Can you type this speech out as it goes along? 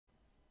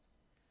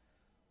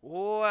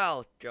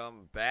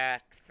Welcome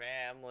back,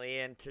 family,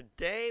 and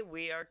today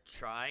we are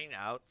trying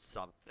out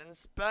something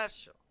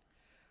special.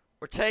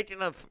 We're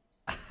taking a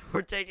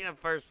we're taking a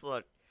first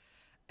look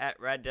at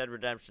Red Dead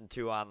Redemption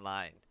 2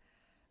 Online,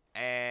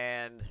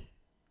 and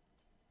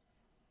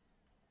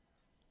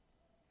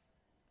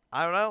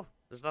I don't know.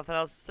 There's nothing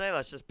else to say.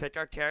 Let's just pick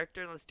our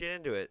character and let's get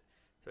into it.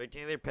 So we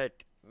can either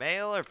pick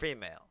male or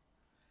female.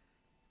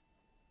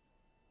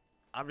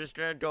 I'm just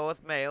gonna go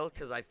with male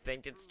because I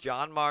think it's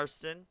John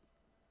Marston.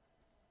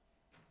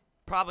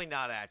 Probably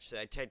not, actually.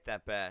 I take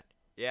that back.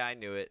 Yeah, I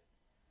knew it.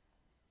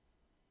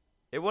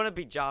 It wouldn't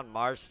be John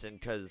Marston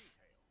because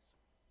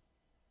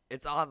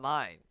it's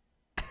online.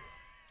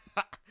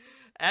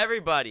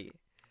 Everybody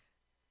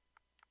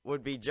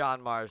would be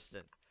John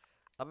Marston.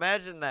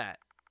 Imagine that.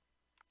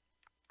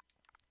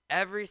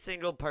 Every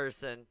single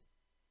person.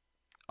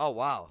 Oh,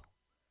 wow.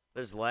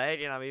 There's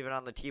lag and I'm even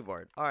on the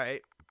keyboard.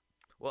 Alright.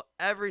 Well,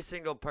 every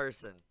single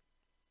person.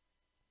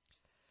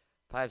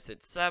 5,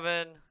 6,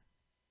 7.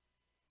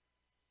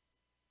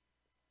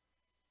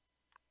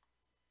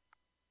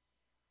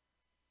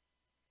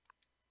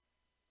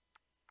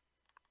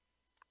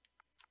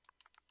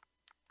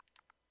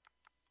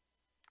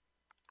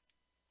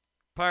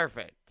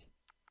 Perfect.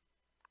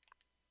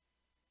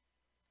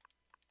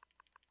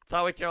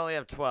 Thought we could only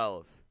have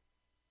 12.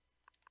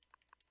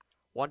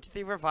 1, 2,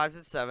 3, 4, 5,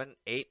 6, 7,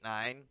 8,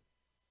 9,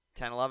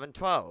 10, 11,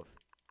 12.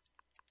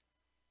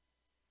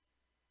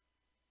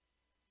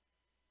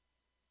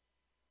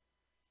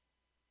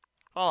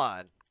 Hold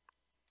on.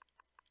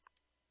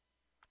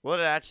 Would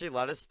it actually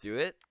let us do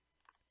it?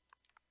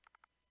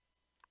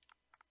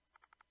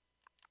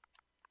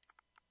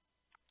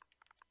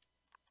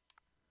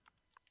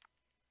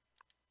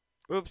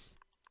 Oops.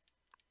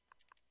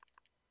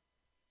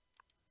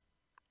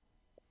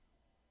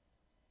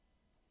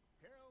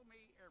 Tell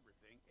me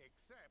everything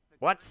except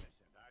that What? you're innocent.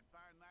 I'd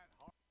find that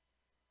hard.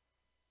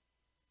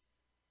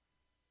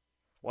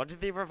 1, 2,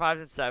 3, 4, 5,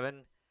 6,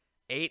 7,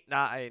 8,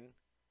 9,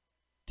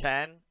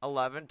 10,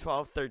 11,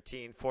 12,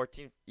 13,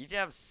 14. You can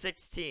have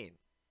 16.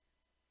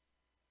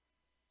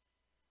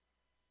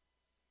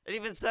 It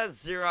even says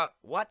 0.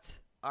 What?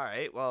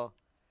 Alright, well,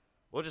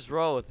 we'll just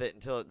roll with it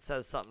until it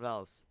says something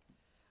else.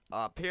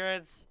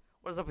 Appearance.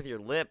 What is up with your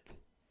lip?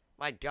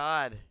 My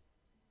God.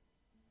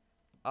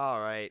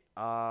 Alright,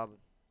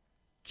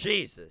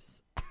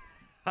 Jesus.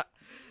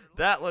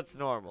 That looks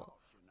normal.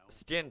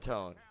 Skin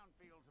tone. Town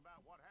feels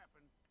about what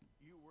happened.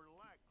 You were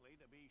likely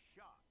to be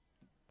shot.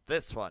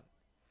 This one.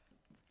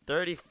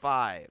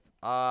 35.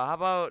 How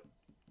about...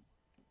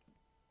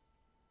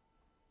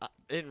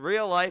 in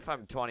real life,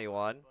 I'm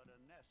 21. But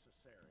a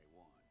necessary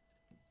one.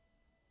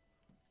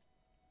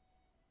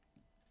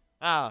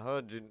 Ah,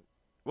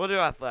 we'll do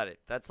athletic.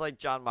 That's like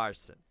John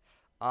Marston.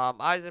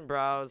 Eyes and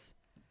brows.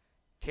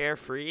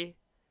 Carefree.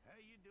 How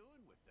you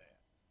doing with that?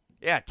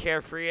 Yeah,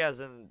 carefree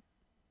as in...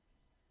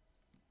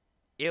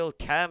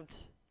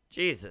 ill-kempt.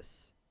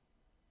 Jesus.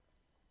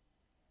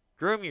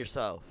 Groom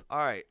yourself.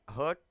 Alright,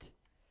 hooked.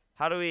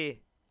 How do we...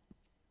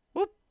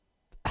 Whoop.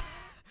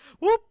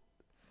 Whoop.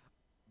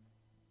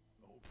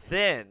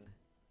 Thin.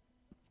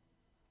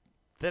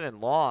 Thin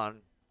and long.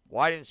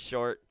 Wide and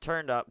short.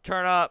 Turned up.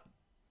 Turn up.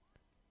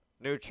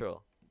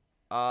 Neutral.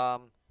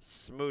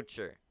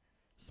 Smoocher.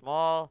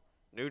 Small.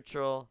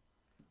 Neutral.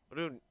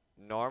 We'll do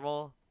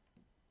normal.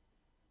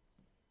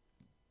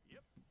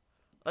 Yep.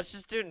 Let's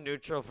just do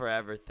neutral for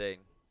everything.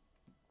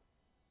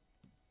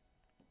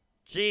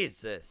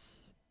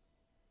 Jesus.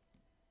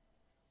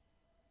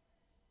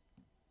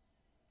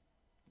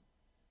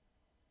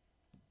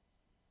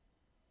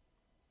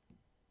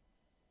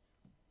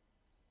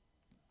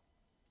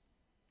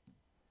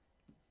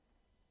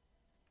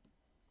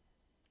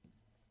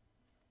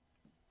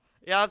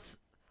 Yeah, let's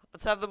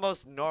have the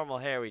most normal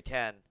hair we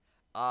can.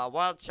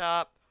 Wild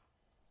chop.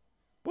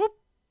 Whoop.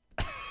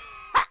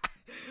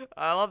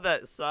 I love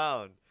that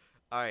sound.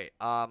 Alright,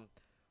 I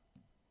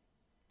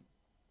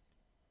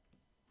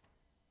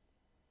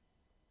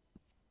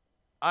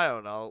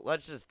don't know.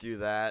 Let's just do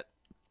that.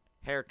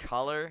 Hair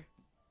color.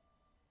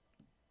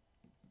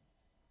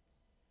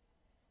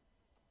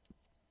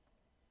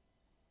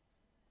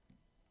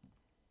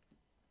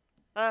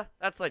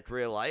 That's like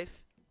real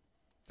life.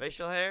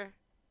 Facial hair.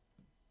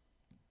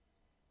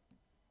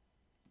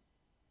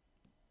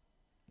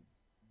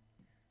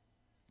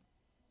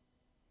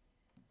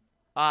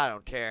 I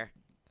don't care.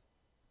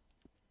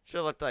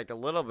 Should look like a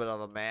little bit of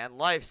a man.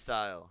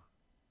 Lifestyle.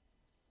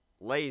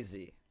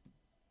 Lazy.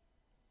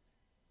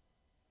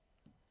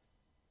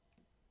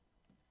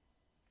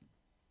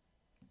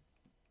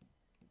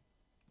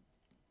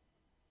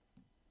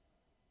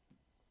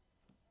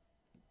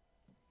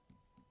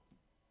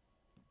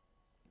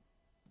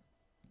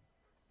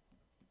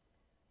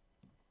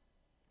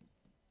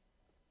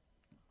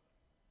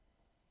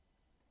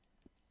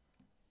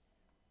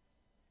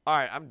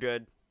 Alright, I'm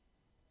good.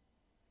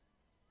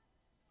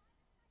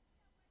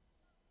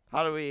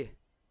 How do we...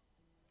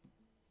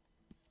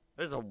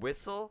 There's a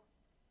whistle?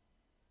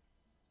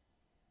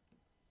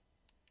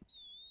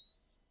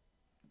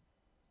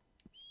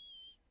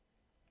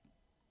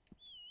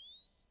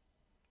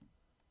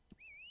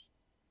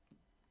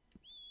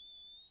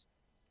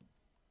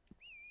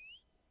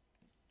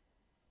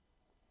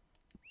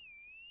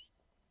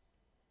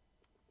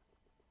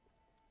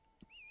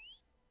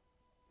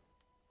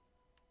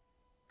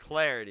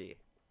 Polarity.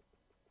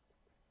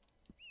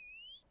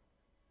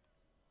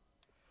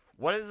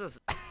 What is this?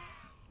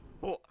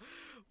 What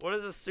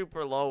does a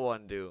super low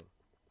one do?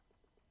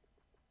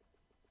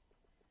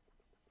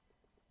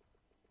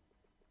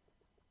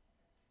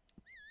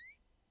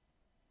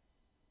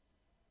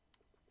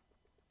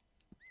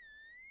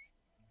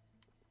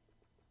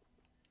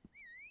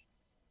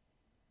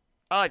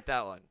 I like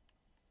that one.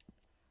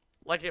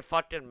 Like it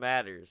fucking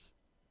matters.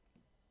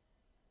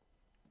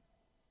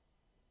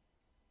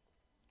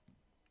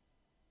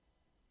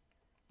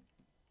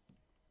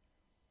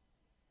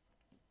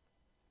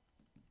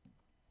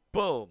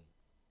 Boom.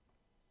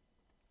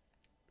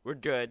 We're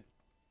good.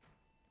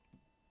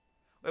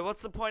 Wait,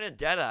 what's the point of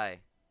Deadeye?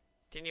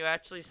 Can you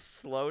actually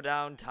slow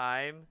down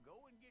time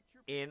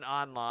in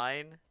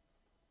online?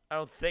 I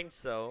don't think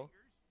so.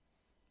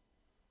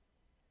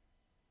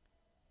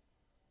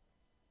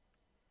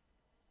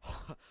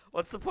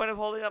 What's the point of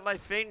holding up my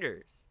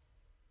fingers?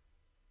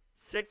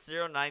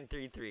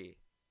 60933.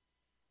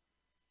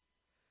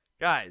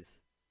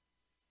 Guys,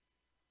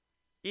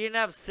 you can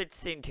have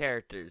 16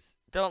 characters.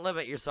 Don't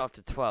limit yourself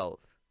to 12.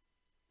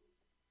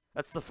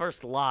 That's the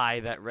first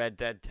lie that Red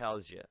Dead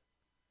tells you.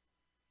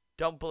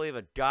 Don't believe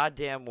a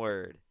goddamn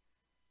word.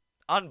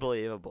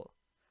 Unbelievable.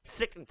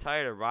 Sick and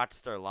tired of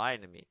Rockstar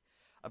lying to me.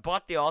 I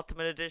bought the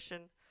Ultimate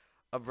Edition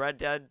of Red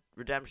Dead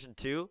Redemption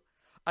 2.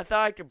 I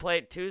thought I could play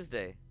it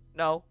Tuesday.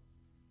 No.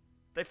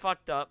 They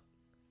fucked up.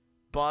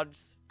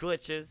 Bugs,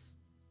 glitches.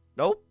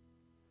 Nope.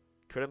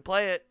 Couldn't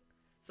play it.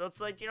 So it's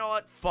like, you know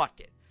what? Fuck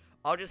it.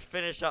 I'll just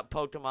finish up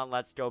Pokemon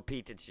Let's Go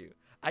Pikachu.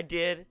 I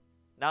did.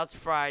 Now it's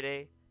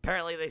Friday.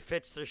 Apparently they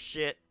fixed their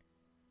shit.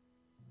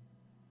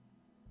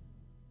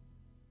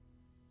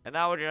 And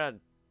now we're gonna...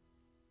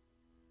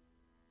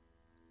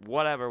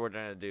 whatever we're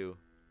gonna do.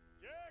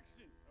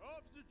 Jackson!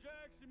 Officer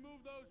Jackson,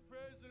 move those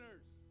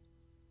prisoners!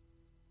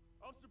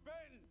 Officer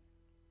Benton!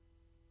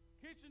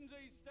 Kitchens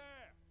aid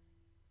staff!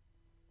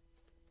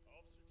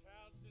 Officer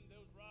Townsend,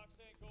 those rocks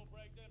ain't gonna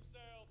break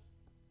themselves.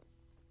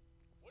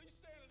 What are you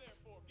standing there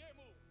for? Get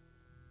moving!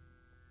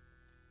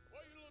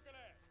 What are you looking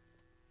at?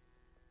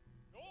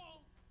 Go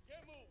on,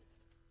 get moving!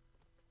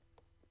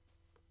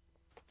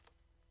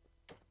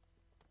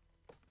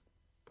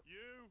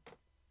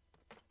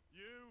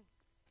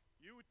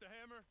 You with the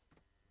hammer?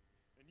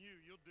 And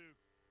you'll do.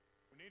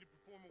 We need to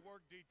perform a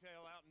work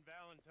detail out in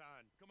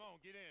Valentine. Come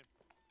on, get in.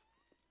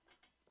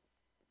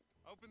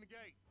 Open the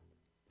gate.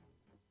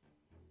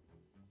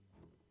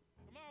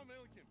 Come on,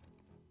 Milliken.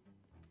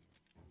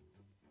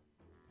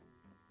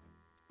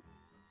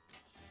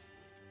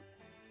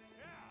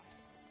 Yeah!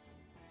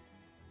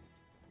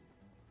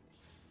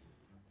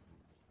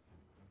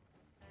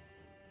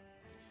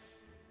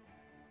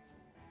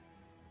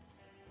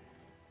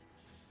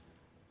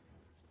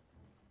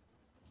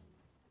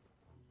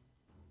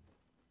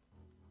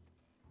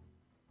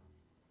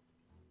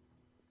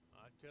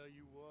 I tell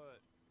you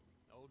what,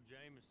 old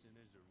Jameson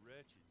is a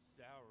wretched,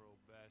 sour old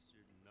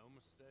bastard, and no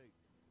mistake.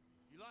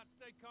 You lot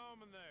stay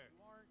calm in there. You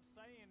aren't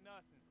saying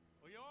nothing.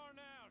 Well, you are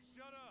now.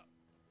 Shut up.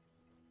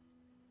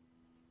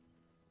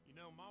 You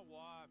know, my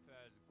wife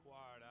has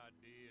acquired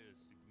ideas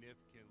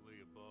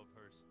significantly above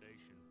her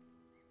station.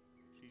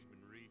 She's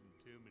been reading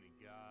too many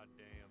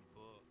goddamn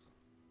books.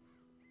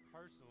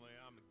 Personally,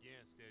 I'm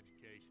against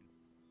education.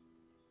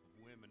 Of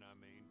women, I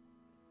mean.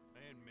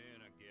 And men,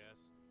 I guess.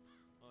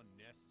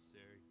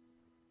 Unnecessary.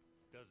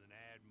 Doesn't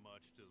add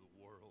much to the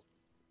world.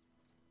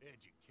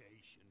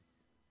 Education.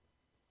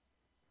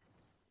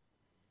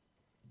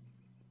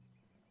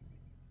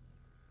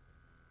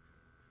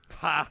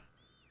 Ha!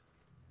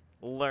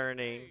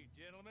 Learning. Hey,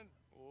 gentlemen.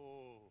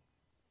 Oh.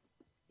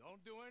 Don't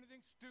do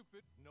anything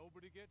stupid.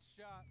 Nobody gets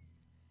shot.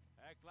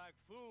 Act like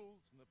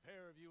fools, and the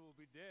pair of you will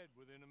be dead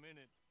within a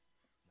minute.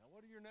 Now,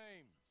 what are your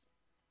names?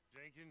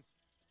 Jenkins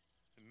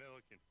and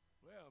Milliken.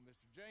 Well,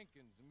 Mr.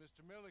 Jenkins and Mr.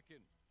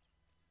 Milliken,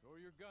 throw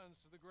your guns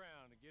to the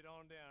ground and get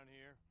on down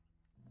here.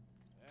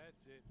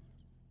 That's it.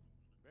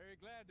 Very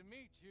glad to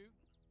meet you.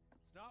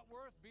 It's not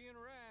worth being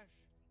rash.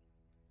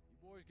 You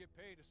boys get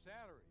paid a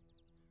salary.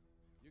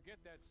 You get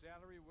that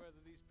salary whether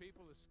these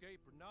people escape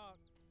or not.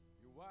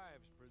 Your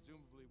wives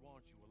presumably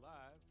want you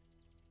alive.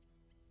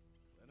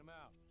 Let them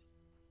out.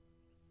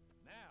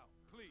 Now,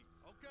 please.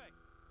 Okay.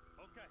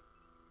 Okay.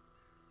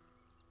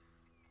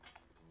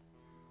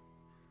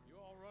 You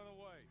all run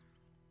away.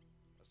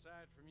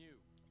 Aside from you.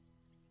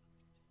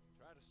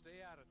 Try to stay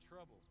out of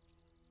trouble.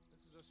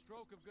 This is a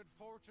stroke of good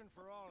fortune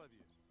for all of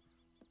you.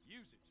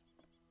 Use it.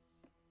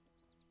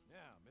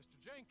 Now, Mr.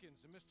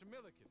 Jenkins and Mr.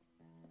 Milliken,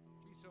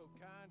 be so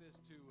kind as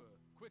to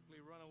quickly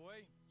run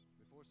away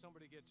before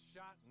somebody gets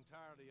shot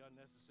entirely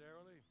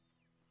unnecessarily.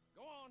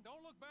 Go on,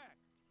 don't look back.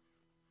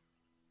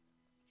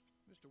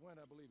 Mr. Wendt,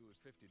 I believe it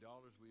was $50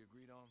 we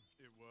agreed on.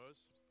 It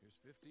was. Here's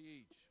 50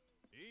 each.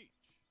 Each?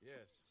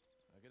 Yes.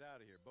 Now get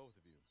out of here, both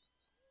of you.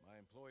 My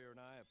employer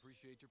and I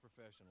appreciate your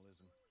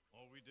professionalism.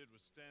 All we did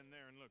was stand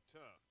there and look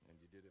tough. And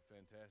you did it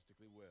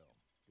fantastically well.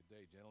 Good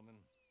day,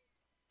 gentlemen.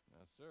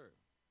 Now, sir,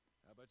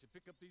 how about you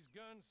pick up these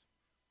guns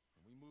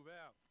and we move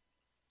out?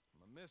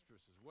 My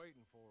mistress is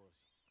waiting for us.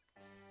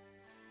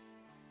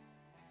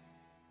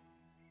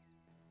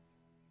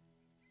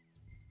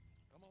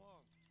 Come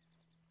along.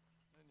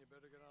 Then you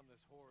better get on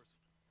this horse.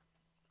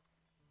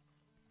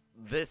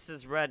 This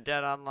is Red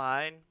Dead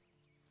Online.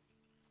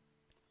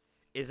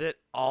 Is it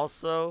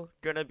also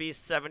gonna be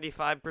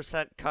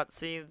 75%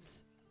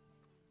 cutscenes?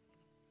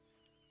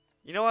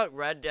 You know what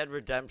Red Dead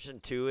Redemption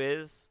 2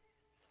 is?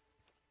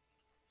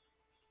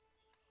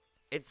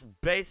 It's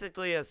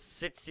basically a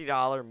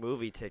 $60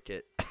 movie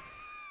ticket.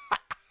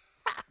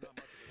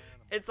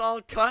 It's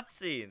all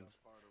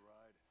cutscenes.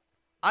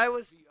 I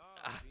was...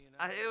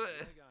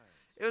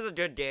 it was a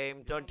good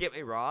game, don't get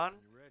me wrong.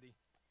 Ready?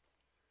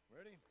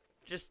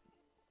 Just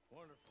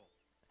Wonderful.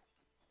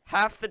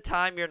 half the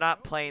time you're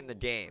not playing the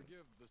game.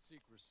 Forgive the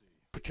secrecy.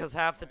 Because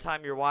half the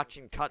time you're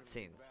watching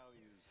cutscenes.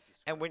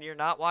 And when you're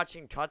not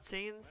watching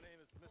cutscenes, My name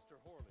is Mr.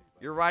 Horley.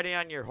 you're riding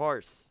on your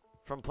horse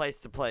from place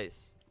to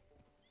place.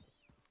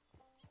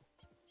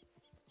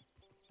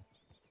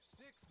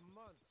 6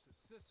 months at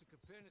Sisika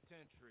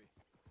Penitentiary,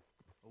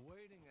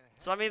 awaiting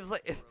a So I mean,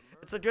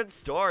 it's a good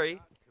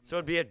story, so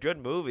it'd be a good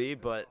movie,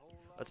 but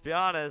let's be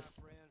honest,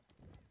 You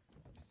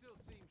still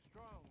seem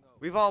strong, though.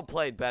 we've all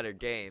played better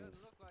games.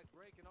 Doesn't look like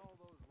breaking all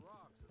those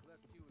rocks has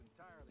left you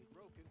entirely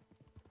broken,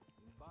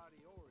 in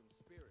body or in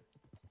spirit.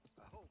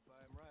 I hope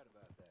I am right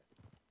about that.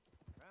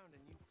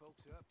 Rounding you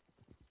folks up,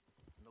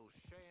 and those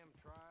sham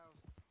trials,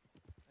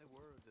 they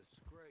were a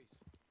disgrace.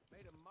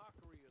 Made a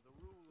mockery of the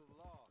rule of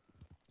law.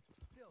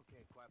 Still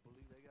can't quite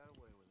believe they got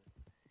away with it.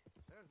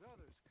 There's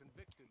others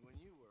convicted when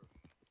you were.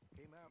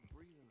 Came out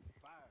breathing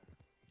fire.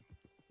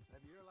 Have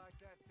you ear like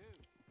that too?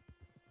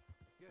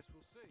 Guess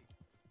we'll see.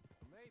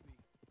 Or maybe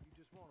you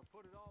just want to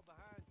put it all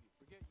behind you.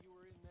 Forget you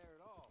were in there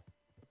at all.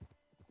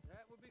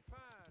 That would be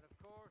fine, of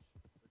course,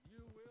 but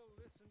you will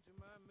listen to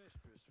my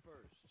mistress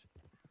first.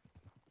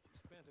 She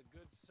spent a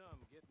good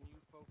sum getting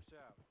you folks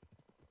out.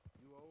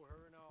 You owe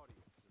her an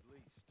audience, at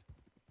least.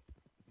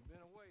 You've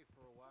been away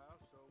for a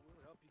while, so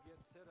we'll help you get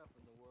set up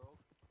in the world.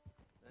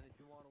 Then if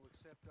you want to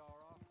accept our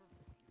offer,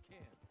 you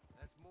can.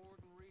 That's more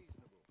than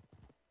reasonable.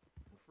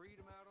 And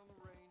freedom out on the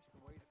range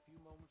can wait a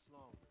few moments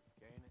longer,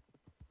 can't it?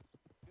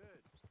 Good.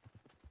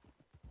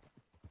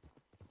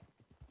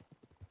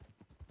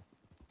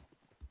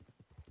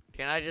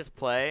 Can I just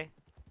play?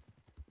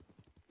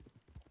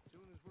 As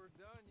soon as we're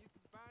done, you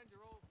can find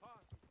your old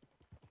posse.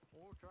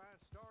 Or try and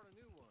start a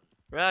new one.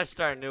 We're gonna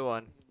start a new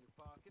one. In your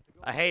pocket to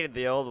go I hated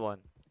the old one.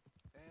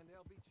 And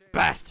there'll be chances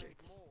Bastards.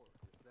 to make more,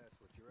 if that's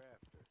what you're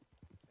after.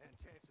 And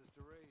chances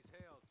to raise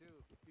hell, too,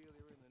 if you feel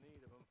you're in the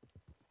need of them.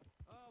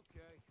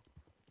 Okay.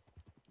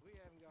 We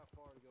haven't got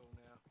far to go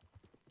now.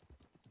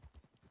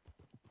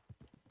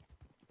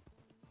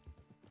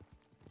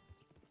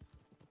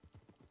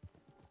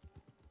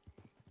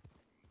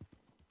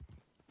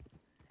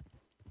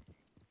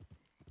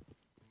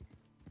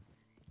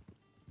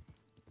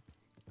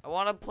 I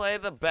want to play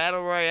the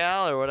Battle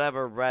Royale or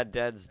whatever Red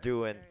Dead's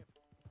doing.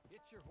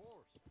 Hit your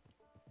horse.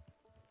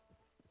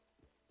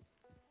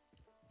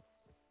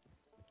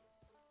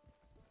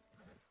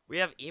 We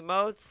have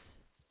emotes?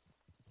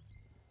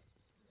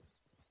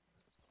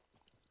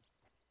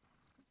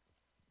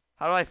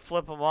 How do I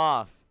flip them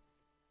off?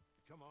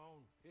 Come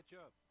on, hitch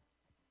up.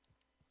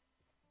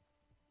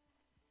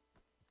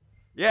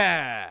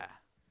 Yeah!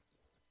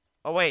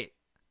 Oh, wait.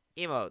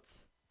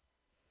 Emotes.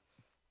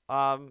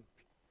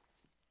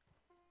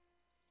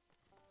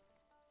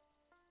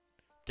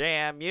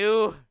 Damn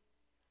you.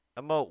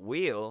 Emote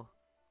wheel.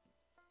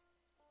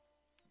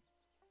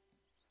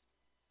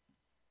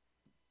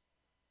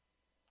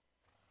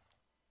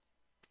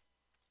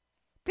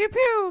 Pew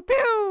pew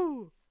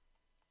pew.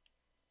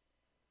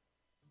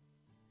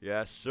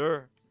 Yes,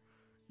 sir.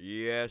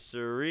 Yes,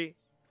 sirree.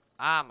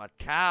 I'm a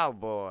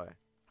cowboy.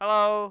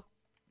 Hello.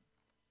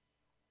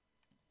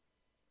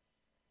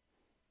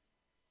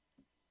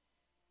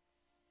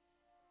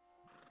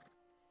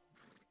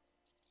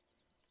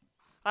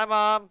 Hi,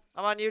 Mom.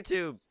 I'm on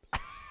YouTube.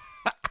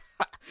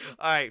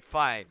 Alright,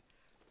 fine.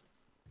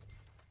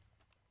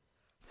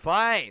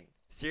 Fine.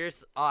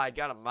 Serious? Oh, I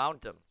gotta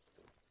mount him.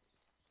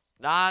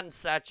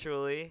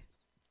 Non-sexually.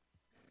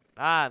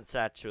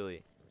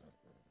 Non-sexually.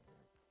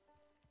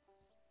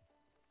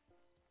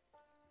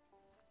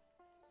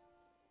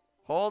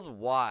 Hold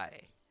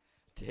Y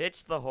to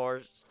hitch the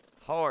horse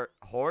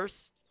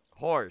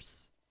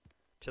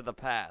to the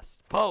past.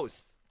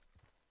 Post.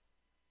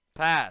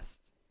 Past.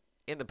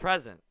 In the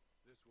present.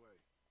 This way.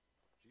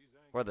 She's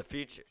angry. Or the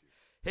future.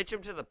 Hitch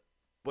him to the...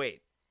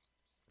 Wait.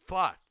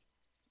 Fuck.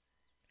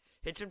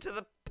 Hitch him to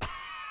the...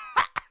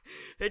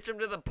 Hitch him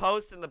to the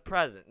post in the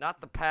present, not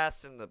the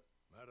past and the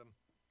Madam,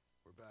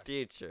 we're back.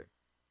 future.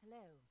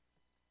 Hello.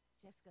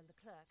 Jessica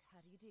Leclerc, how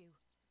do you do?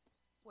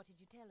 What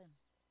did you tell him?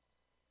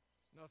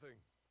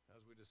 Nothing,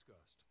 as we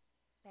discussed.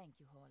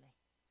 Thank you, Hawley.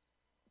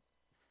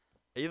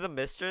 Are you the I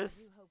mistress?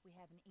 do hope we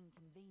haven't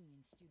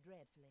inconvenienced you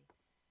dreadfully.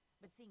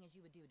 But seeing as you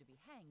were due to be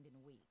hanged in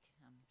a week,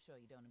 I'm sure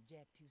you don't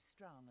object too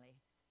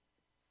strongly.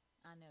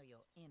 I know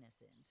you're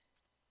innocent.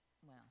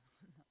 Well,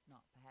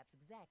 not perhaps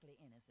exactly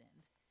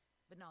innocent,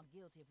 but not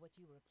guilty of what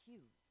you were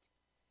accused.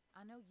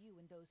 I know you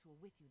and those who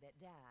were with you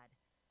that died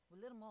were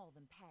little more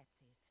than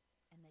patsies,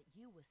 and that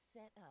you were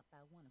set up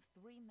by one of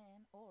 3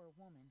 men or a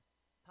woman,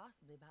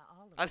 possibly by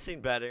all of them. I've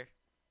seen better.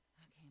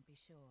 I can't be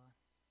sure,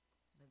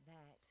 but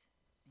that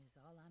is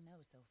all I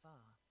know so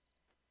far.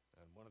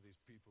 And one of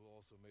these people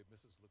also made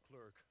Mrs.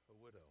 Leclerc a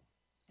widow.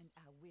 And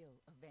I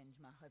will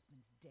avenge my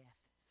husband's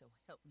death, so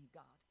help me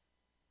God.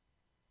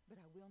 But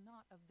I will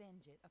not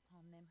avenge it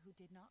upon them who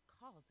did not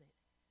cause it.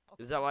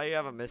 Is that why you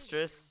have a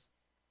mistress?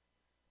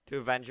 To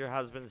avenge your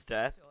husband's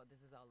death? Sure,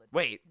 this is all a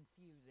Wait,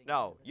 confusing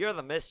no, over you're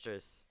there. the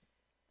mistress.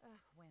 Where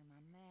are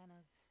my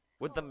manners?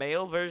 Would the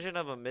male version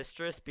of a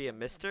mistress be a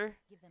mister?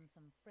 Give them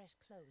some fresh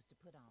clothes to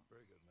put on.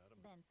 Very good, madam.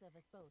 Then serve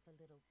us both a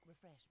little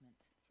refreshment.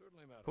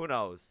 Certainly, madam. Who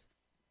knows?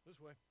 This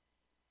way.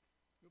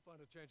 You'll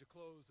find a change of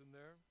clothes in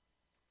there,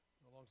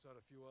 alongside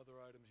a few other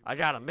items. I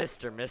got a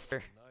mister. A knife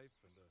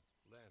and a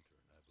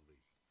lantern, I believe.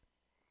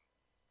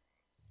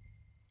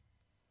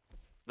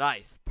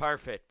 Nice,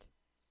 perfect.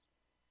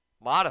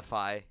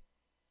 Modify?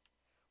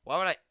 Why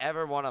would I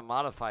ever want to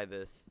modify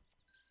this?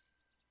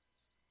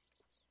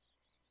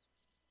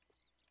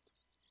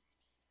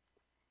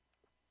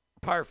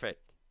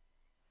 Perfect.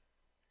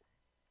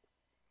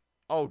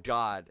 Oh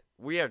God,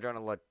 we are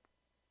gonna look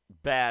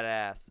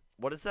badass.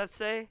 What does that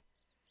say?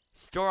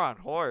 Store on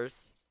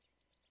horse.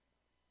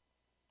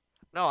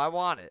 No, I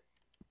want it.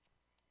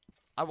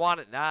 I want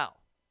it now.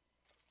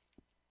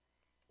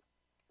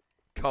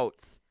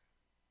 Coats.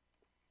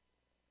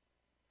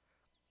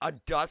 A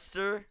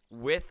duster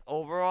with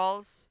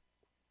overalls?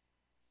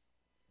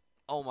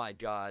 Oh my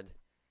God.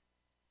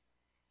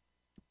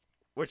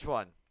 Which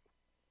one?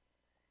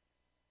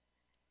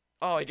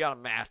 Oh, I got a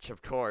match,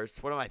 of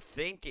course. What am I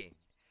thinking?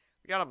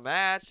 We got a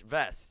match.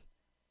 Vest.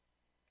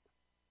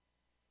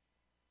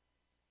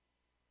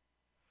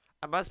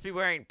 I must be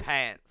wearing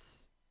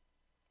pants.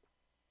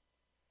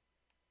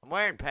 I'm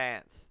wearing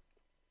pants.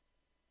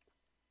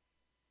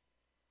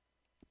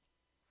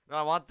 No,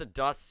 I want the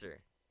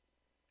duster.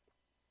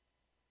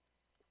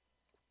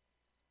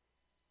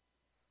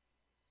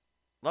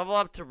 Level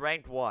up to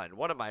rank 1.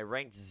 What am I,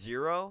 ranked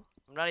 0?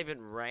 I'm not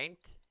even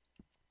ranked?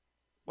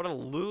 What a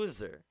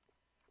loser.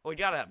 Oh, we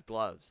gotta have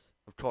gloves,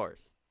 of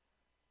course.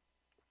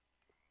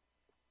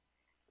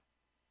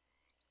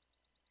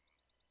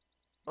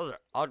 Those are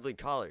ugly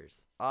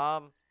colors.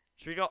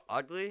 Should we go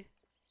ugly?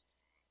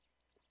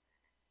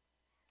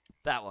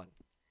 That one.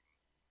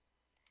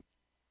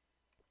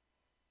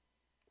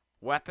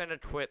 Weapon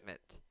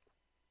equipment.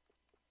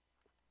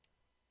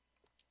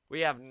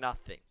 We have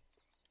nothing.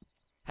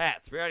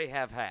 Hats. We already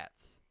have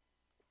hats.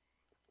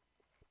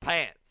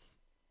 Pants.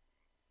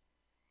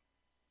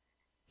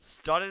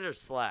 Studded or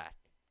slack?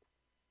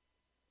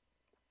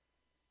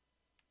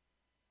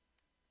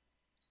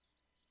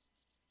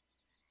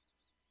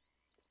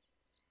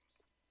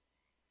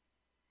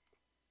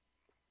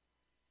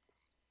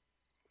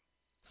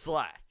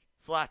 Slack.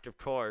 Slack, of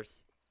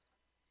course.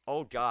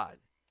 Oh, God.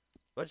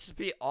 Let's just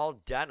be all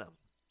denim.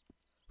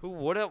 Who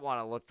wouldn't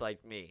want to look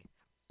like me?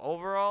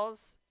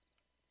 Overalls?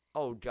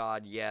 Oh,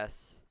 God,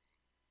 yes.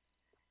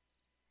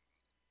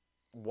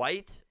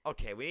 White?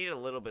 Okay, we need a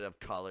little bit of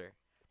color.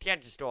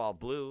 Can't just go all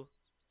blue.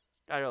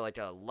 Gotta go like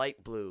a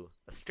light blue.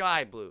 A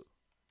sky blue.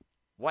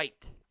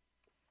 White.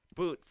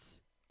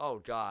 Boots. Oh,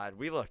 God.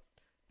 We look...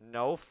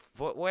 No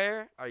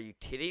footwear? Are you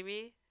kidding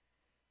me?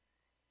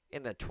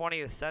 In the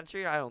 20th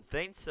century? I don't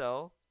think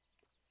so.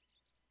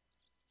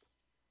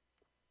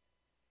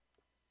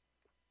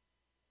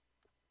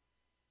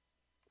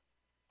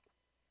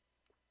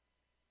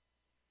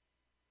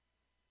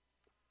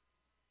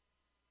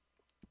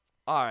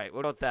 Alright,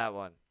 what about that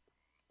one?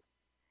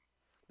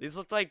 These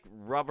look like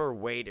rubber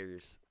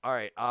waders.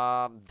 Alright,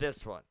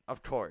 this one.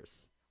 Of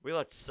course. We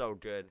look so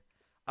good.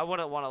 I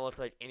wouldn't want to look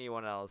like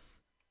anyone else.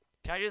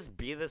 Can I just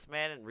be this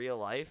man in real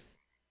life?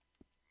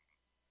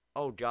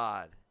 Oh,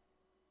 God.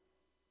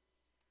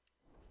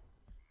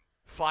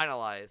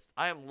 Finalized.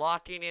 I am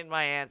locking in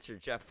my answer,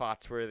 Jeff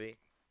Foxworthy.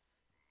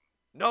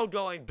 No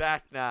going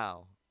back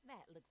now.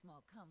 That looks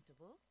more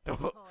comfortable. No,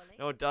 Paulie.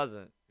 no, it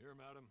doesn't. Here,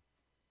 madam.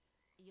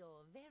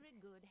 Your very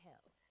good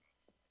health.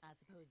 I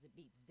suppose it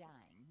beats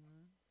dying,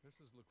 hmm?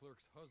 Mrs.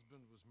 Leclerc's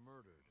husband was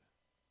murdered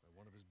by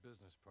one of his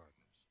business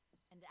partners.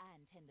 And I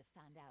intend to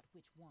find out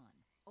which one.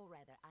 Or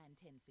rather, I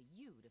intend for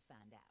you to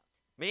find out.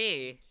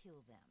 Me?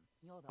 Kill them.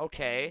 You're the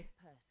Okay.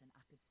 only person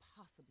I could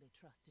possibly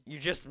trust to do You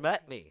just this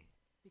met case. me.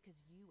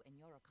 Because you and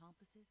your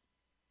accomplices,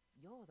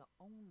 you're the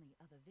only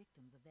other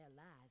victims of their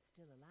lives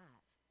still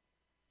alive.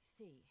 You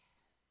see,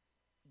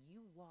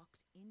 you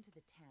walked into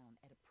the town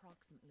at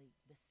approximately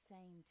the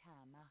same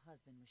time my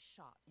husband was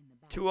shot in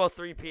the back.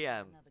 2:03 with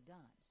p.m. Another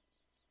gun,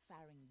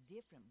 firing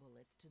different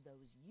bullets to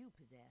those you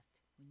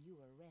possessed when you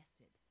were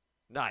arrested.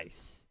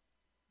 Nice.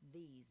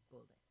 These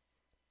bullets.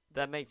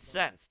 That makes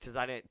sense, because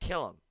I didn't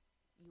kill him.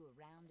 You were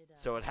rounded up.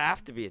 So it'd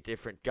have to be a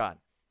different gun.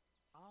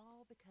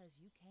 All because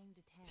you came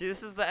to town. See,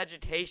 this is the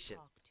agitation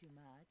talked too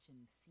much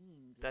and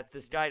seemed that like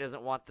this you guy were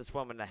doesn't want this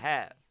woman to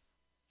have.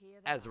 Here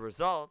they As a are,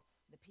 result,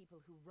 the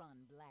people who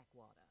run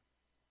Blackwater.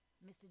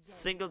 Mr. J.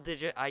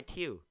 single-digit Marshall,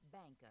 IQ.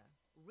 banker,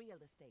 real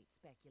estate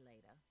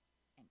speculator,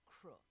 and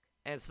crook.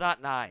 And it's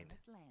not 9.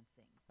 Miss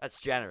Lansing,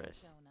 That's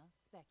generous. owner,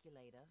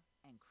 speculator,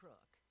 and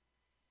crook.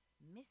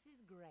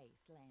 Mrs.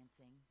 Grace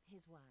Lansing,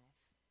 his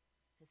wife,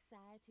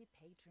 society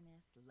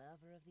patroness,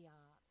 lover of the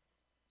arts,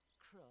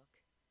 crook,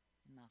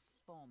 and my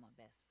former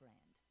best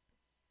friend.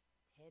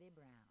 Teddy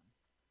Brown,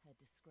 her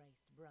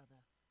disgraced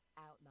brother,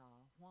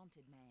 outlaw,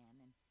 wanted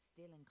man, and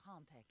still in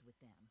contact with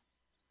them.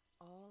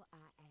 All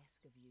I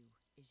ask of you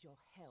is your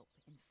help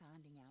in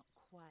finding out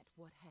quite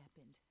what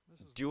happened.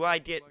 Do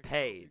I get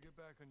paid? Get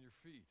back on your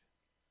feet.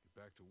 Get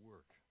back to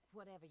work.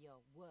 Whatever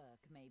your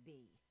work may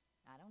be,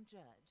 I don't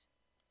judge.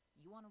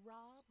 You want to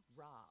rob?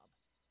 Rob.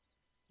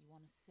 You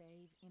want to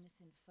save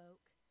innocent folk?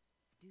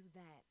 Do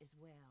that as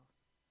well.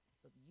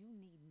 But you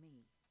need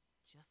me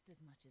just as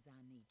much as I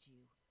need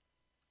you.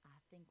 I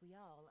think we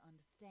all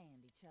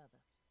understand each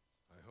other.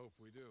 I hope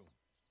we do.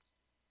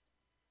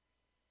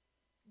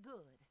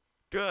 Good.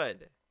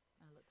 Good.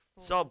 I look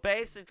So forward to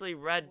basically,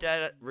 Red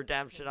Dead working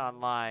Redemption with you.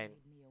 Online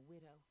Made me a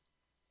widow.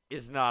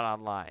 is not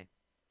online.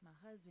 My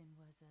husband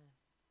was a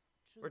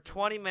We're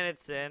trooper 20 in the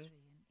minutes in.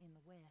 country and in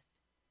the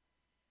West.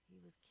 He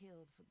was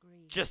killed for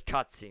greed. Just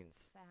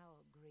cutscenes.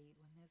 Foul greed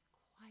when there's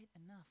quite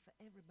enough for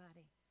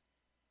everybody.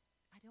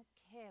 I don't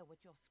care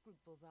what your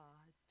scruples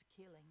are as to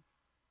killing.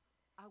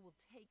 I will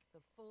take the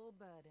full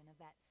burden of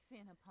that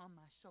sin upon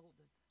my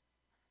shoulders.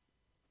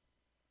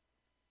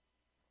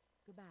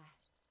 Goodbye,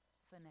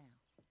 for now.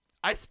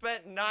 I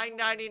spent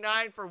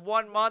 $9.99 for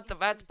 1 month of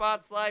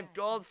Xbox Live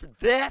Gold for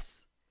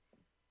this?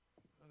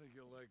 I think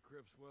you'll like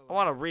Cripps well. I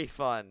want a enough.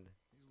 refund.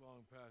 He's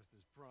long past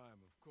his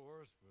prime, of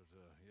course, but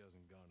he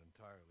hasn't gone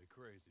entirely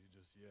crazy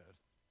just yet.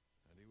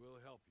 And he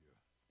will help you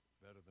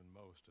better than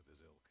most of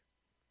his ilk.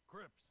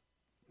 Cripps,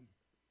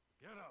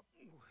 get up.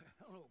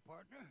 Hello,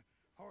 partner.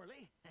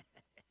 Harley.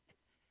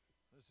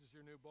 This is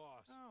your new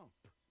boss. Oh,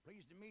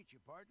 pleased to meet you,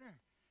 partner.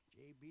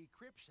 J.B.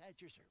 Cripps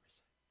at your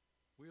service.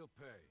 We'll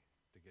pay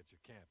to get your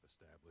camp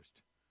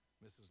established.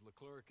 Mrs.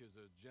 Leclerc is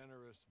a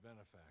generous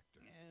benefactor.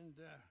 And,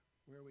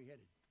 where are we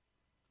headed?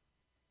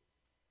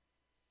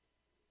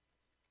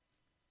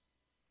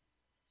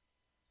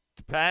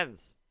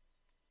 Depends.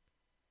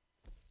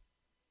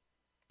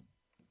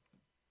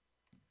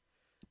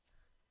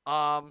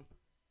 I'm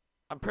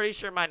pretty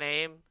sure my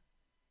name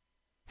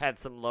had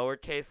some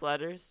lowercase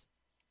letters.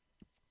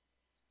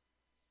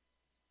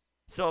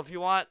 So if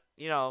you want,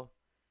 you know,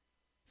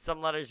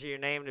 some letters of your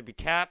name to be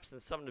caps and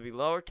some to be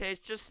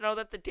lowercase, just know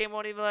that the game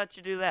won't even let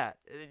you do that.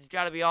 It's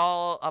got to be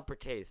all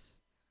uppercase.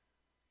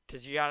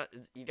 Because you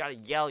gotta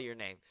yell your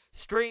name.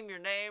 Scream your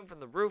name from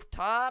the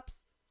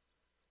rooftops.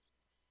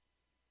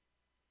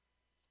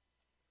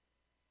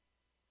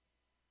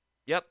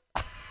 Yep.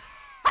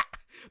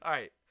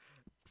 Alright.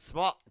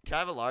 Small. Can I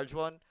have a large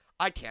one?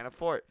 I can't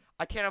afford.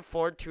 I can't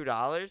afford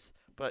 $2,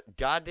 but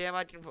goddamn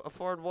I can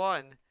afford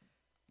one.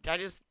 Can I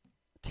just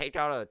take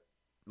out a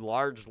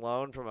large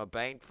loan from a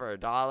bank for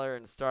 $1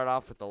 and start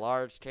off with a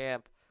large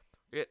camp?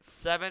 We get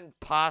 7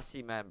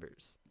 posse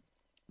members.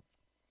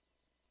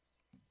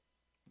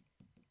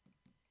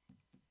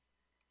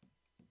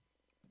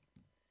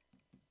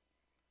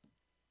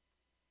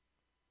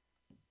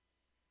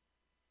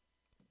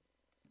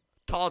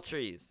 Tall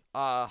trees,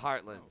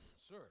 heartlands.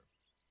 Oh, sir.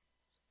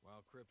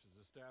 While Cripps is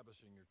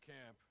establishing your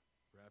camp,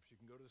 perhaps you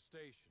can go to the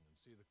station and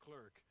see the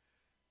clerk,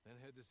 then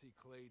head to see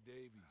Clay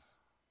Davies.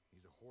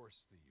 He's a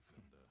horse thief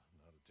and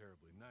not a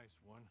terribly nice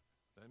one.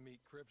 Then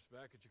meet Cripps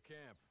back at your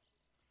camp.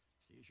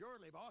 See you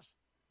shortly, boss.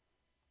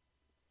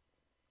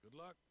 Good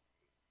luck.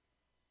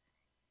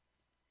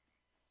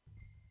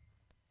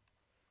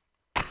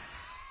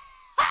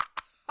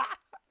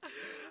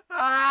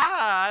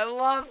 Ah, I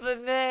love the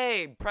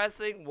name.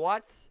 Pressing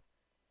what?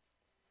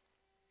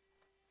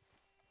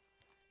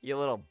 You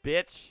little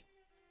bitch.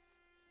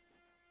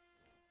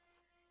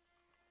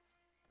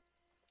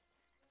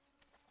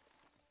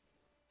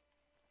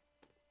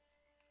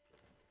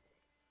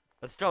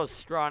 Let's go,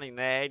 scrawny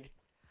nag.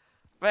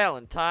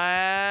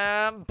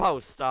 Valentine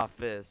Post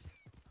Office.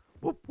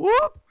 Whoop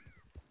whoop.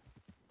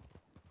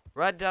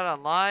 Red Dead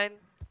Online.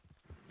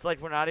 It's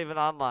like we're not even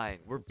online.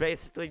 We're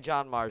basically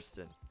John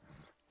Marston.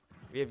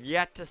 We have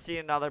yet to see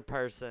another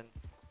person.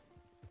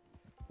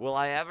 Will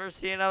I ever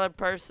see another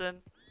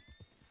person?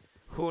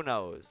 Who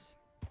knows?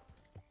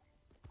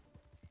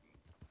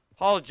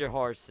 Hold your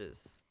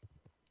horses.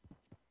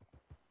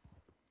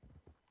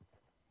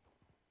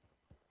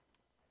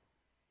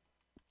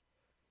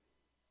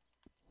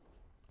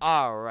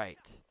 Alright.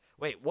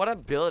 Wait, what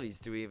abilities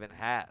do we even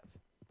have?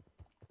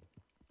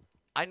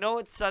 I know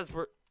it says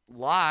we're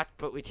locked,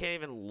 but we can't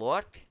even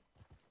look.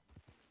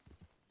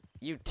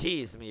 You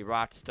tease me,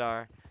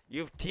 Rockstar.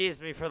 You've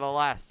teased me for the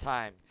last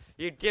time.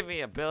 You give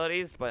me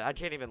abilities, but I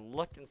can't even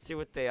look and see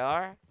what they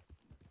are.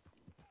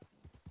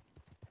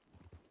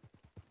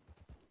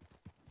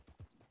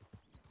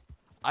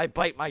 I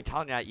bite my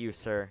tongue at you,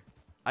 sir.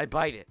 I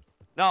bite it.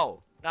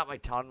 No, not my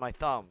tongue, my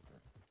thumb.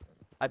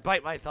 I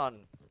bite my thumb.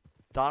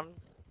 Thumb?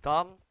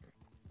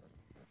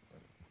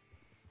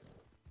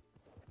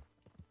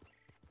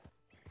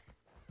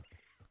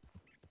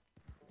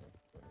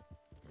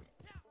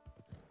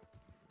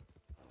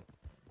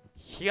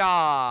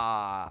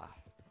 Yeah.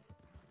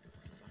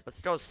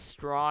 Let's go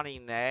Scrawny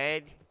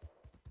Nag.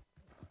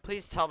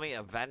 Please tell me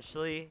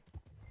eventually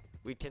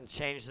we can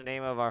change the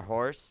name of our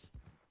horse.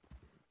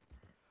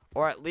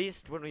 Or at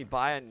least when we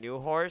buy a new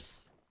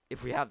horse,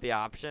 if we have the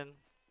option,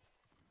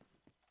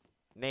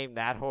 name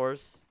that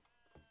horse.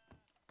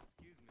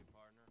 Excuse me,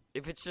 partner.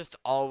 If it's just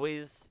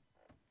always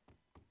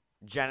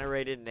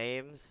generated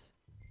names,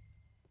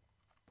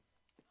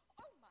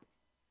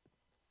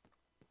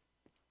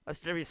 that's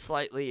gonna be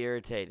slightly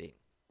irritating.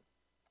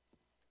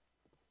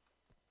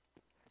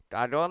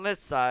 Gotta go on this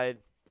side.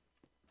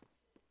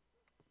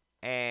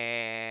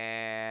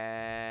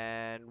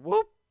 And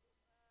whoop.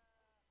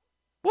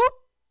 Whoop.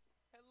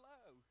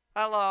 Hello.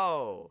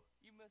 Hello.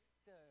 You must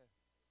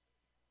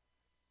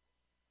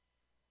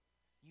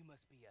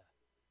be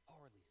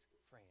Harley's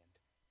friend.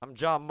 I'm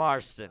John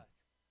Marston.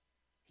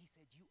 He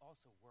said you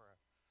also were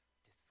a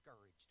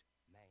discouraged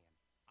man.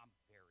 I'm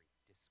very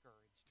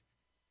discouraged.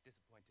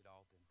 Disappointed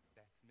Alden.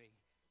 That's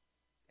me.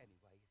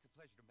 Anyway, it's a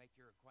pleasure to make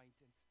your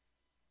acquaintance.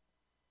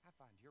 I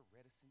find your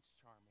reticence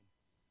charming.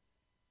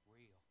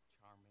 Real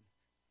charming.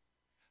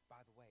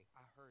 By the way,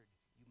 I heard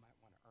you might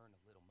want to earn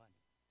a little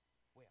money.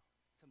 Well,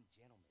 some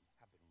gentlemen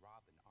have been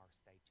robbing our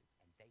stages,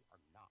 and they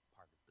are not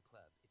part of the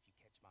club, if you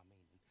catch my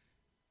meaning.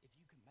 If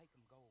you can make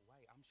them go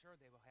away, I'm sure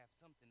they will have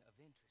something of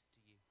interest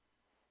to you.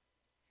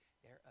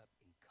 They're up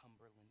in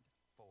Cumberland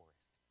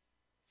Forest.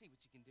 See what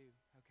you can do,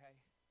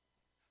 okay?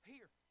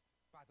 Here,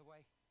 by the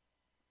way,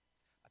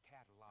 a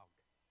catalog.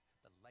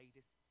 The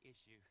latest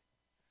issue.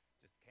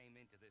 Just came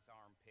into this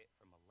armpit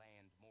from a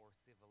land more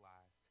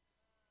civilized.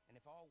 And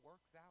if all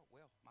works out,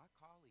 well, my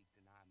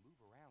colleagues and I move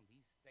around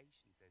these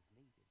stations as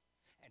needed.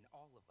 And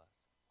all of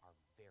us are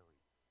very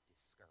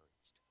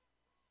discouraged.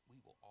 We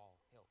will all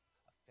help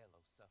a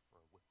fellow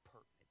sufferer with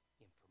pertinent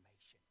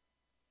information.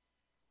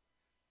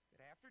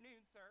 Good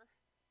afternoon, sir.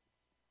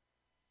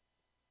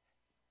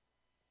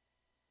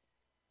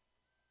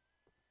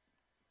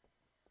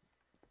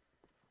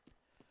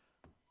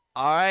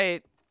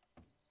 Alright.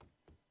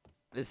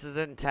 This is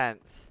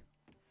intense.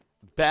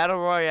 Battle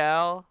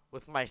Royale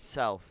with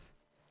myself.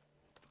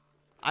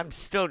 I'm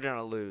still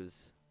gonna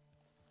lose.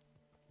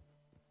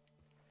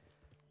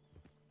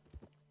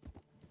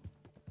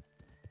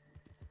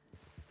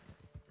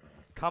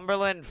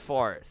 Cumberland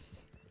Forest.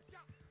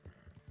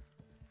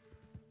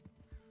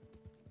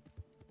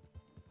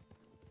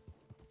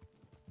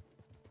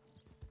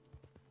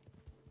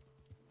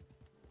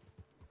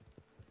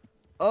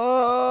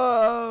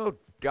 Oh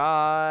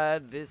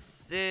God,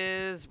 this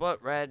is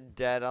what Red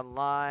Dead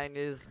Online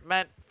is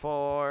meant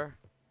for.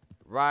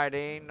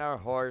 Riding a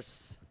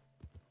horse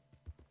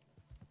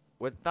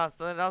with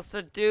nothing else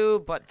to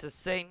do but to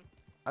sing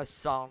a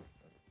song.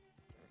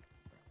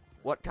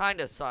 What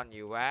kind of song,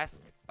 you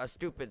ask? A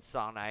stupid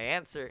song, I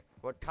answer.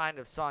 What kind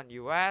of song,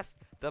 you ask?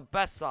 The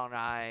best song,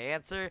 I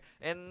answer,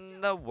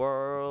 in the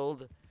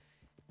world.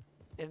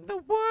 In the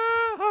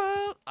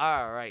world.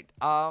 Alright,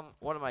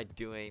 what am I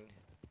doing?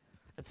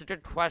 That's a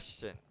good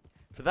question.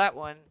 For that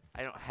one,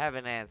 I don't have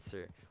an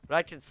answer. But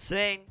I can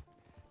sing,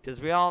 because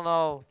we all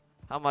know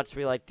how much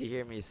we like to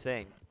hear me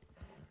sing.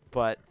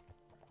 But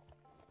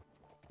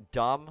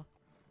dumb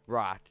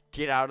rock,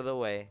 get out of the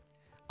way.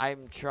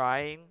 I'm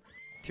trying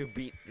to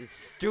beat this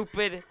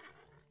stupid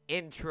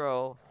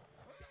intro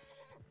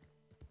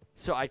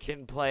so I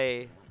can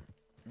play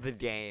the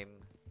game.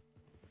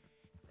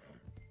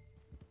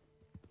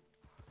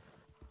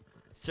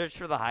 Search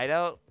for the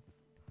hideout.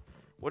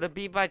 Would it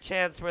be by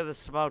chance where the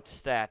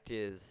smokestack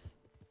is?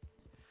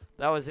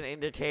 That was an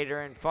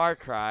indicator in Far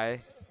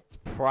Cry. It's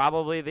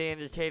probably the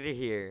indicator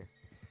here.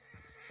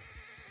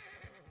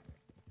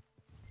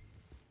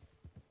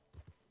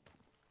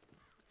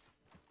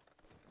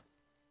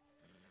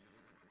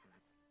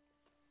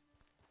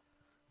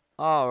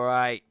 All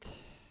right.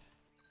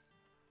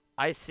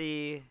 I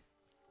see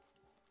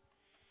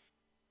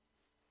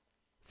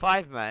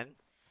 5 men.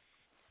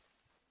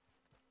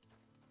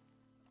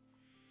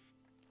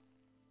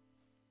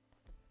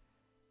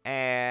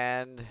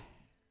 And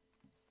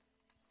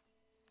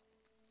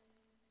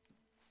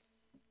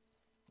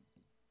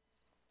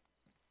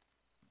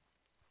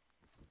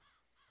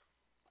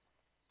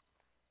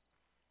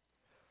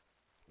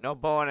no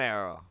bow and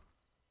arrow.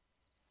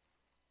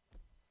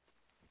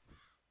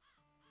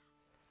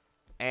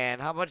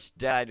 And how much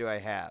Deadeye do I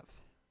have?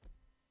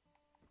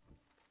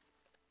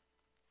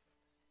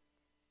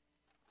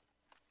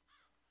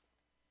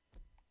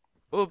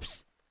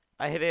 Oops.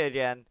 I hit it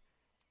again.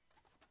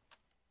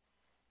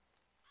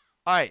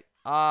 Alright,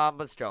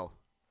 let's go.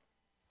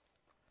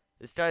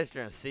 This guy's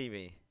gonna see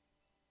me.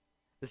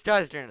 This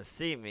guy's gonna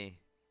see me.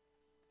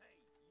 Hey,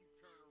 you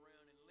turn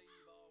around and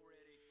leave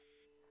already.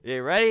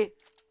 You ready?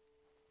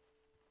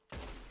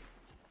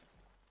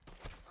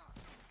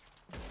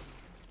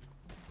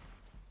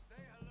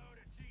 Say hello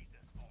to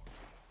Jesus for me.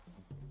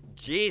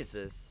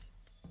 Jesus.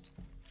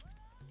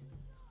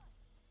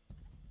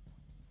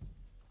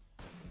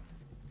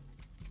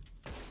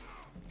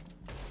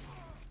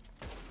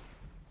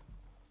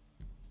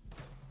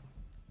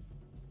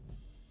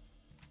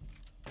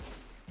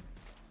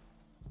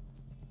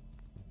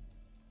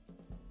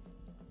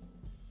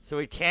 So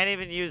we can't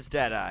even use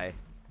Deadeye.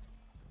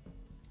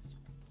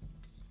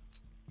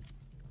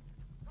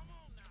 Come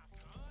on now,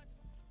 son.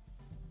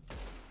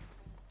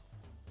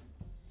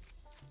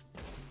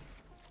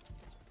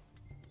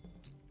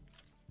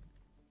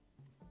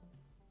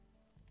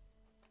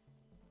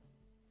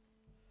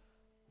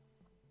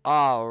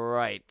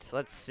 Alright,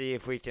 let's see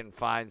if we can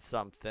find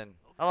something.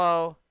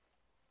 Hello?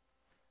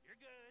 You're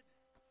good.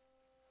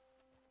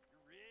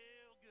 You're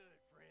real good,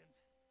 friend.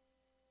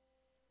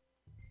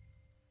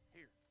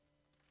 Here.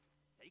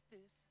 Take this.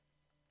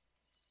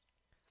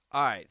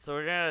 Alright, so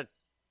we're gonna...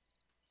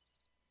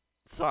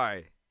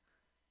 Sorry.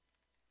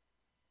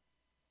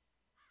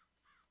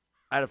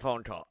 I had a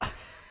phone call.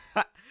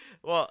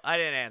 Well, I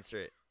didn't answer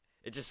it.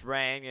 It just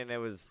rang and it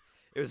was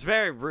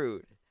very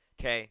rude.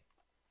 Okay?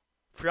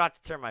 Forgot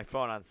to turn my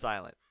phone on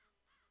silent.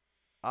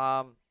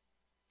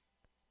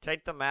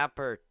 Take the map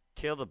or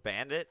kill the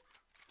bandit.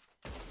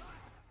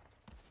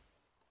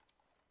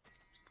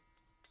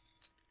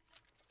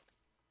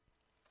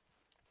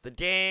 The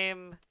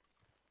game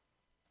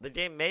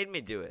made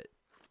me do it.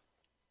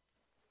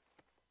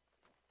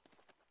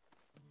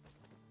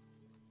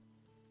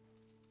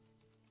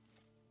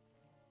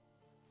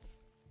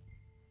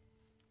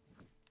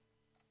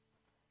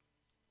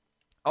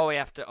 Oh, we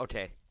have to,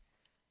 okay.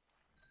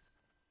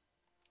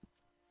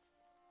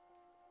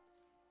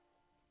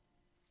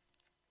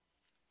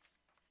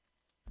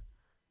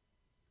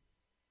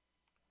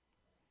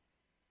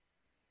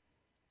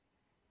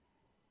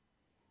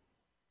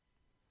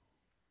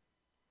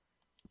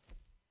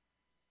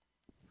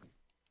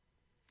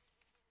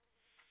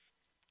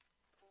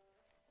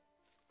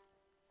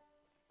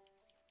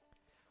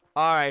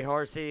 Alright,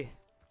 horsey.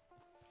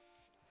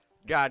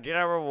 God, get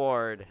a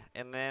reward.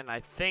 And then I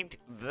think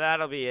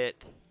that'll be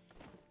it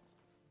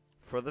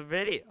for the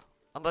video.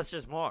 Unless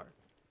there's more.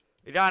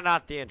 We gotta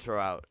knock the intro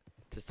out.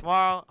 Because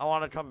tomorrow, I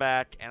want to come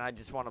back and I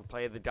just want to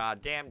play the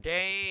goddamn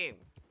game.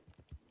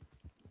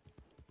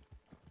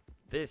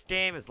 This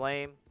game is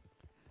lame.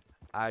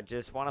 I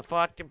just want to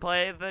fucking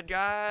play the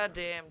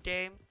goddamn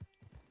game.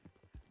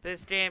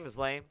 This game is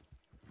lame.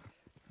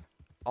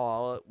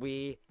 All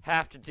we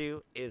have to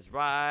do is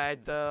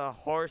ride the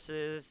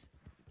horses.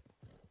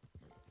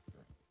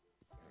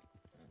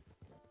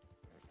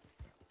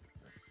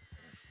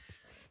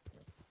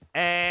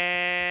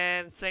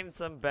 And sing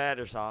some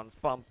better songs.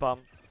 Bum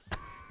bum.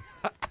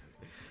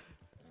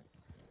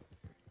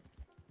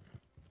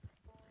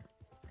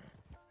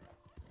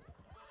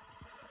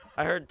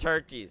 I heard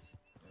turkeys.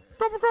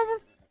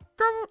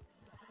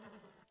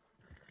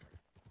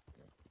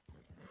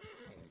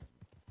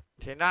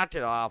 Okay, knock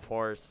it off,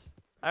 horse.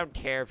 I don't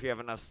care if you have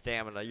enough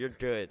stamina. You're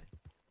good.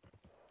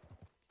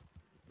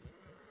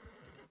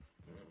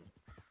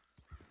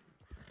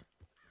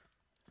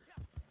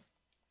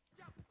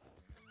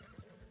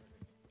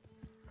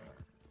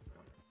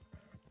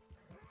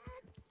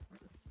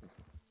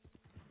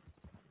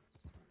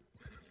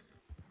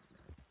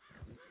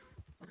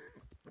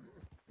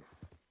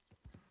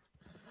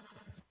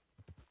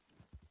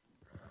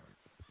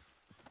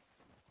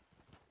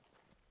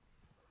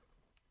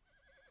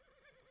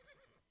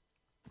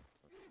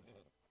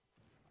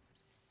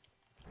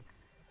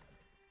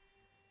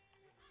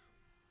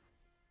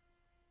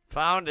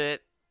 Found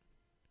it.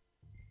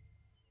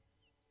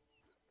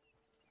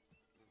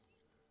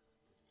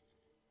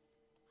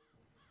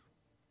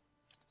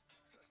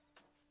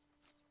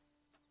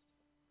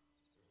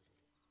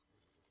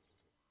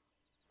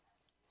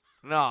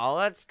 No,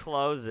 let's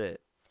close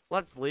it.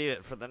 Let's leave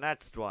it for the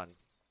next one.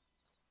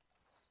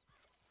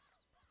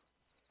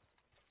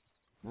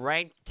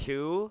 Rank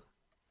 2?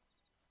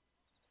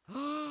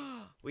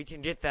 We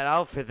can get that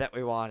outfit that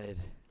we wanted.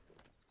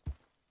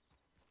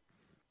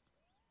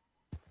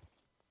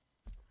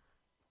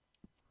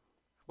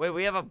 Wait,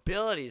 we have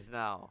abilities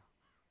now.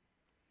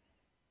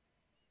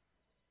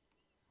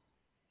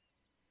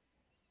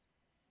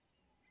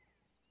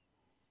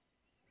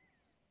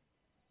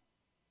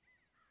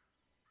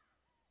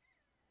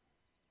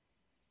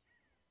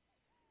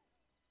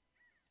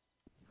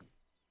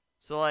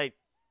 So, like...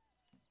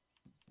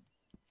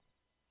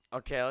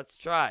 Okay, let's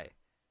try.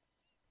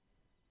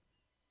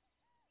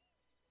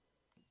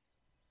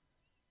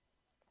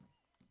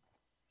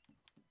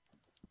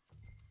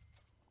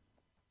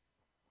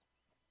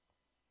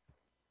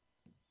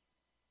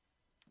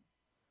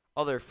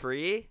 Oh, they're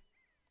free?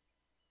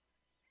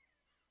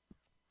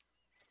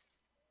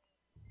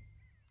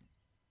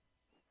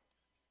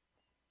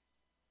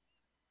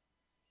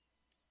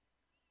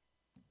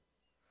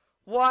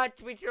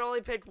 What? We can only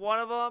pick one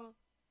of them?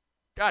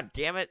 God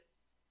damn it.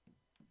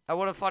 I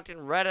would have fucking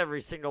read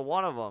every single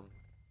one of them.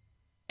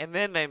 And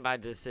then made my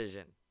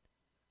decision.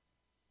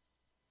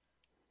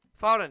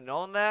 If I would have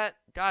known that,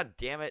 god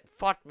damn it,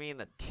 fuck me in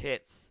the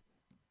tits.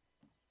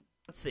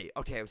 Let's see.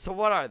 Okay, so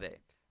what are they?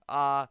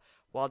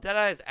 While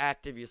Deadeye is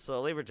active, you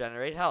slowly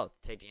regenerate health.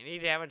 Taking any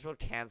damage will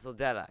cancel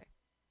Deadeye.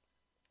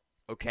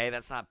 Okay,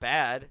 that's not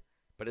bad.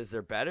 But is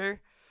there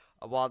better?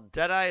 While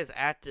Deadeye is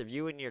active,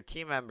 you and your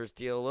team members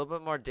deal a little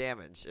bit more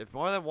damage. If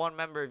more than one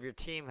member of your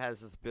team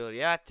has this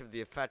ability active, the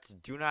effects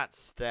do not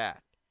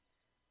stack.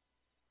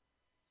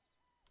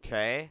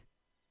 Okay.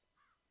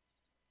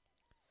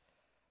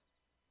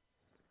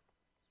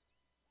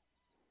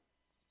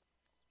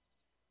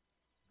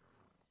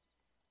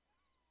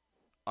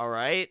 All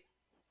right.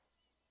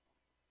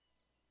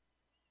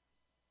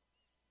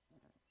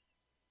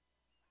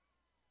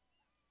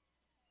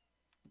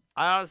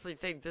 I honestly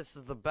think this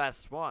is the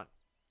best one.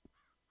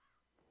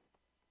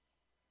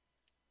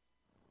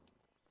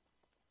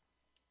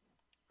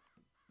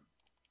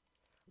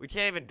 We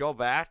can't even go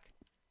back.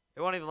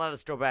 It won't even let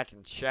us go back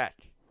and check.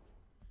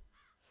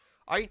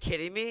 Are you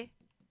kidding me?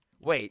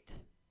 Wait.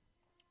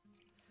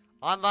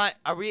 Online,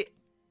 are we...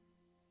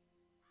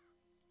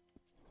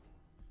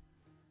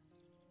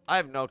 I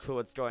have no clue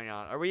what's going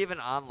on. Are we even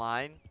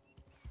online?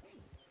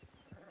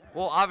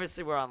 Well,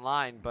 obviously we're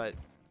online, but...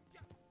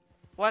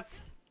 What?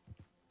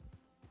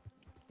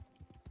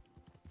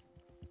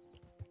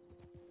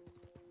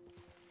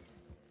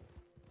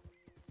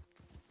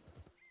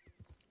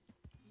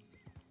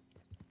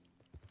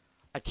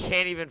 I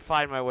can't even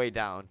find my way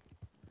down.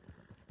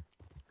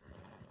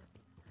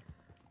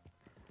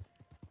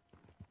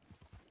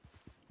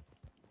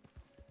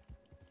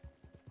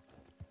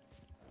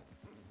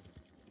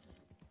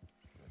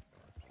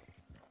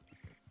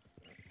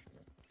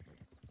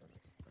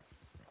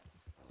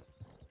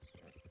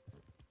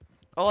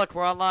 Oh look,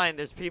 we're online.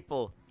 There's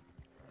people.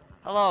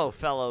 Hello,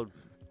 fellow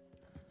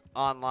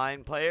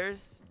online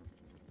players.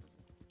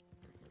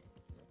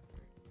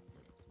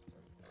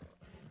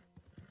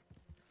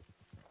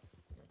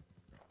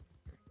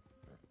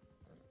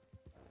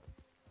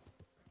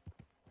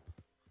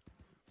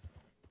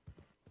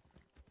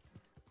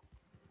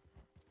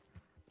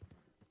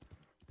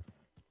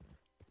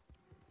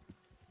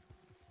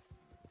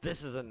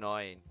 This is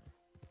annoying.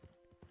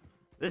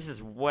 This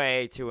is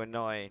way too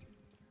annoying.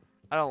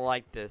 I don't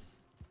like this.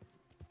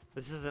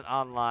 This isn't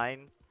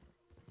online.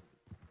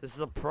 This is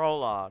a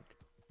prologue.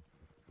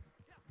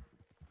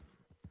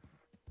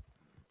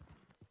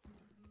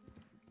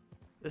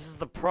 This is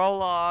the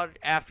prologue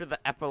after the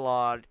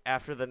epilogue,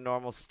 after the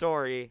normal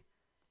story.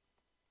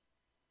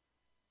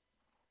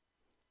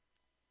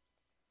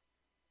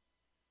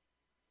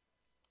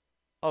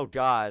 Oh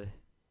God.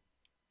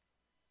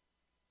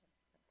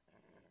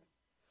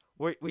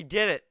 We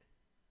did it.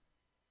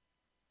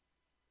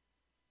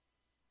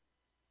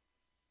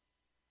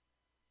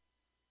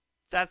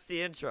 That's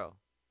the intro.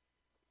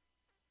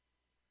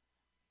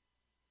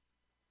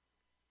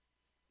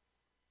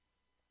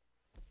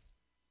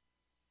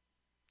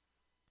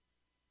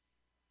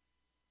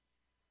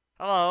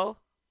 Hello.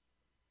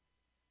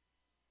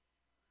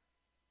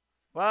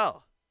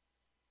 Well,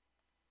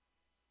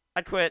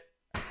 I quit.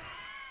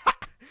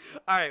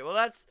 Alright, well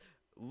that's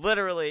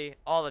literally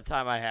all the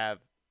time I have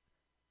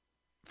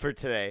for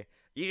today.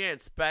 You can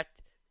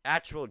expect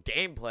actual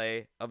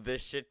gameplay of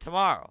this shit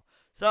tomorrow.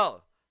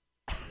 So,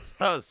 that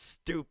was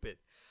stupid.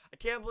 I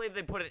can't believe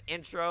they put an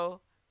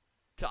intro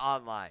to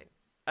online.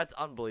 That's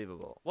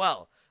unbelievable.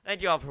 Well,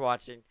 thank you all for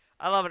watching.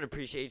 I love and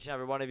appreciate each and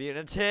every one of you. And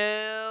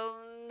until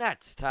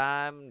next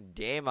time,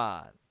 game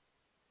on.